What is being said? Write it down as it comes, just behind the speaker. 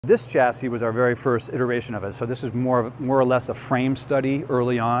This chassis was our very first iteration of it, so this is more or less a frame study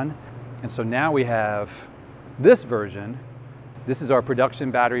early on. And so now we have this version. This is our production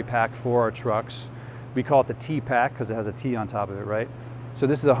battery pack for our trucks. We call it the T pack because it has a T on top of it, right? So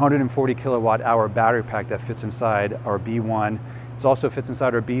this is a 140 kilowatt hour battery pack that fits inside our B1. It also fits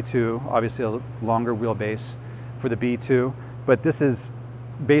inside our B2, obviously a longer wheelbase for the B2, but this is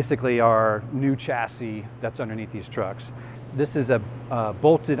basically our new chassis that's underneath these trucks. This is a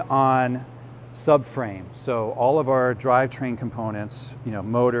bolted on subframe. So all of our drivetrain components,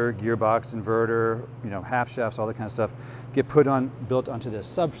 motor, gearbox, inverter, half shafts, all that kind of stuff, get built onto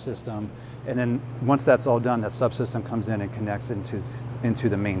this subsystem. And then once that's all done, that subsystem comes in and connects into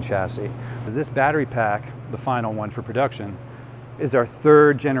the main chassis. This battery pack, the final one for production, is our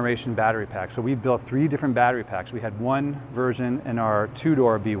third generation battery pack. So we built 3 different battery packs. We had one version in our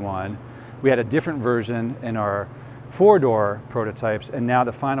 2-door B1. We had a different version in our 4-door prototypes, and now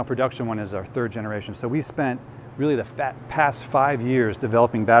the final production one is our 3rd generation. So we spent really the past 5 years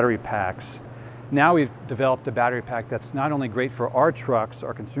developing battery packs. Now we've developed a battery pack that's not only great for our trucks,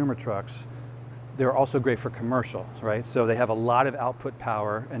 our consumer trucks, they're also great for commercial, right? So they have a lot of output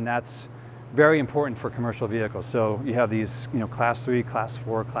power, and that's very important for commercial vehicles. So you have these class 3, class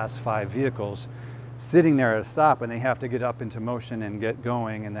 4, class 5 vehicles sitting there at a stop, and they have to get up into motion and get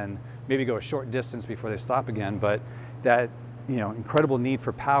going and then maybe go a short distance before they stop again. But that incredible need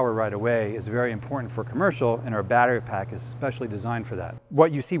for power right away is very important for commercial, and our battery pack is specially designed for that.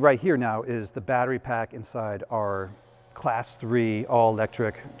 What you see right here now is the battery pack inside our class 3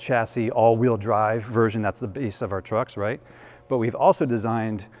 all-electric chassis, all-wheel drive version. That's the base of our trucks, right? But we've also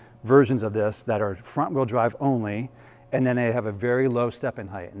designed versions of this that are front-wheel drive only, and then they have a very low step-in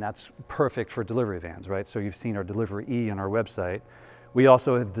height, and that's perfect for delivery vans, right? So you've seen our Delivery E on our website. We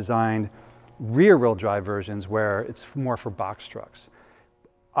also have designed rear-wheel drive versions where it's more for box trucks.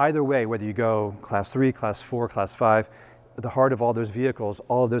 Either way, whether you go class 3, class 4, class 5, the heart of all those vehicles,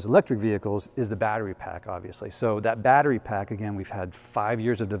 all of those electric vehicles, is the battery pack, obviously. So that battery pack, again, we've had 5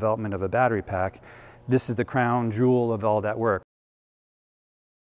 years of development of a battery pack. This is the crown jewel of all that work.